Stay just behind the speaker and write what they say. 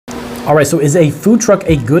All right, so is a food truck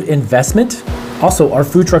a good investment? Also, are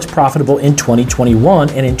food trucks profitable in 2021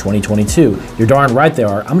 and in 2022? You're darn right they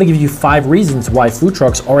are. I'm gonna give you 5 reasons why food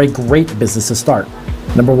trucks are a great business to start.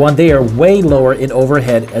 Number 1, they are way lower in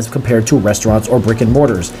overhead as compared to restaurants or brick and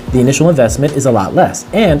mortars. The initial investment is a lot less.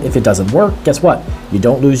 And if it doesn't work, guess what? You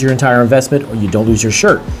don't lose your entire investment or you don't lose your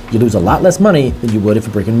shirt. You lose a lot less money than you would if a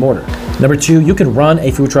brick and mortar. Number 2, you can run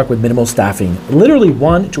a food truck with minimal staffing. Literally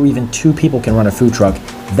 1 to even 2 people can run a food truck.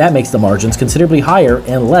 That makes the margins considerably higher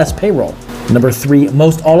and less payroll. Number 3,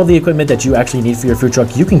 most all of the equipment that you actually need for your food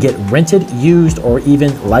truck, you can get rented, used, or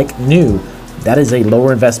even like new. That is a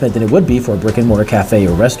lower investment than it would be for a brick and mortar cafe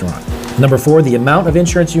or restaurant. Number 4, the amount of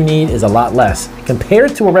insurance you need is a lot less.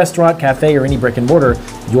 Compared to a restaurant, cafe, or any brick and mortar,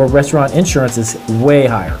 your restaurant insurance is way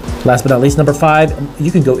higher. Last but not least, number 5,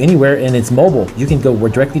 you can go anywhere and it's mobile. You can go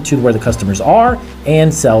directly to where the customers are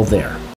and sell there.